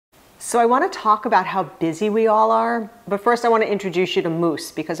So I want to talk about how busy we all are, but first I want to introduce you to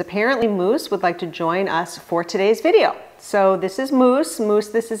Moose, because apparently Moose would like to join us for today's video. So this is Moose. Moose,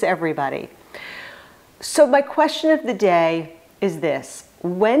 this is everybody. So my question of the day is this.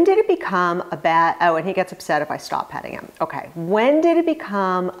 When did it become a bad, oh, and he gets upset if I stop petting him. Okay, when did it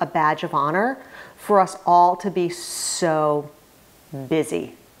become a badge of honor for us all to be so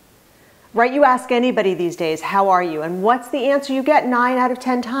busy? Right, you ask anybody these days, how are you? And what's the answer you get 9 out of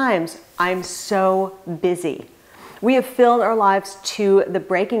 10 times? I'm so busy. We have filled our lives to the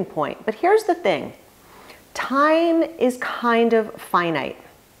breaking point. But here's the thing. Time is kind of finite.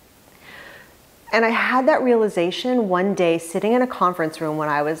 And I had that realization one day sitting in a conference room when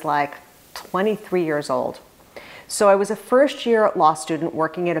I was like 23 years old. So I was a first-year law student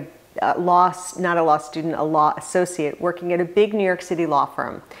working at a law associate working at a big New York City law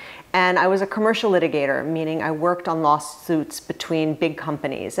firm. And I was a commercial litigator, meaning I worked on lawsuits between big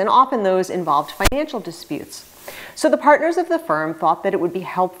companies, and often those involved financial disputes. So the partners of the firm thought that it would be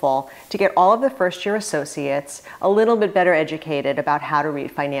helpful to get all of the first-year associates a little bit better educated about how to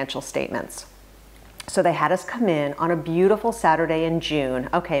read financial statements. So they had us come in on a beautiful Saturday in June.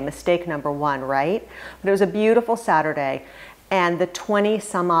 Okay, mistake number one, right? But it was a beautiful Saturday, and the 20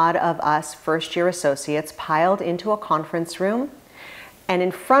 some odd of us first-year associates piled into a conference room. And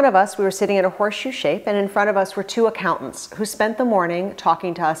in front of us, we were sitting in a horseshoe shape, and in front of us were 2 accountants who spent the morning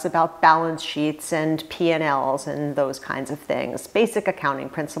talking to us about balance sheets and P&Ls and those kinds of things, basic accounting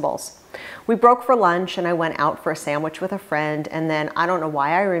principles. We broke for lunch, and I went out for a sandwich with a friend, and then I don't know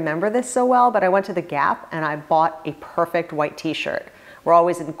why I remember this so well, but I went to the Gap and I bought a perfect white t-shirt. We're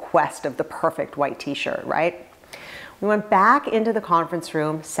always in quest of the perfect white t-shirt, right? We went back into the conference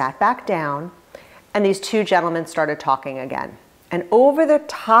room, sat back down, and these 2 gentlemen started talking again. And over the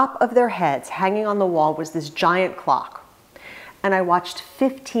top of their heads, hanging on the wall, was this giant clock. And I watched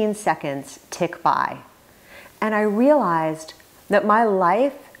 15 seconds tick by. And I realized that my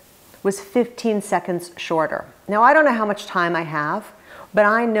life was 15 seconds shorter. Now, I don't know how much time I have, but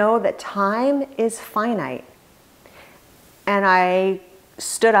I know that time is finite. And I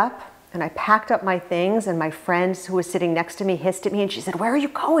stood up and I packed up my things, and my friend who was sitting next to me hissed at me and she said, "Where are you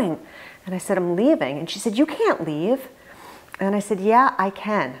going?" And I said, "I'm leaving." And she said, "You can't leave." And I said, "Yeah, I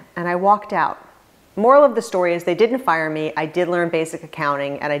can." And I walked out. Moral of the story is they didn't fire me. I did learn basic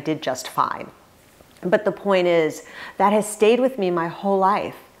accounting and I did just fine. But the point is, that has stayed with me my whole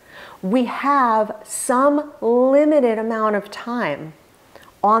life. We have some limited amount of time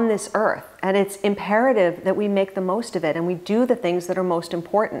on this earth, and it's imperative that we make the most of it and we do the things that are most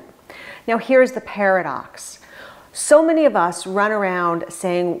important. Now, here's the paradox. So many of us run around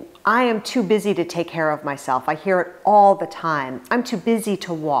saying, I am too busy to take care of myself. I hear it all the time. I'm too busy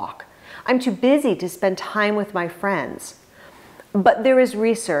to walk. I'm too busy to spend time with my friends. But there is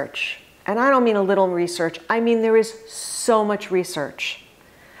research, and I don't mean a little research, I mean there is so much research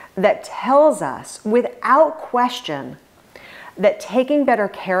that tells us without question that taking better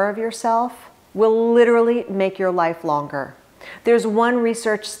care of yourself will literally make your life longer. There's one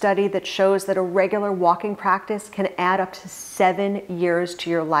research study that shows that a regular walking practice can add up to 7 years to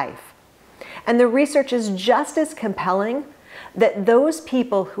your life. And the research is just as compelling that those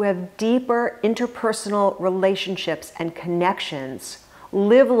people who have deeper interpersonal relationships and connections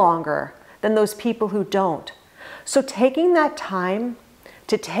live longer than those people who don't. So taking that time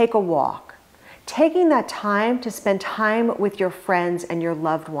to take a walk, taking that time to spend time with your friends and your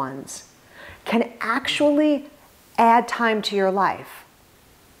loved ones can actually add time to your life,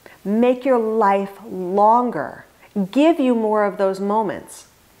 make your life longer, give you more of those moments.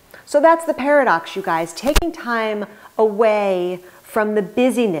 So that's the paradox, you guys. Taking time away from the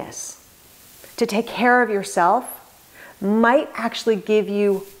busyness to take care of yourself might actually give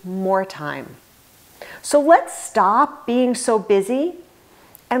you more time. So let's stop being so busy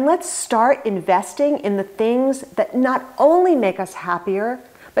and let's start investing in the things that not only make us happier,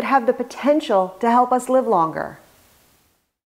 but have the potential to help us live longer.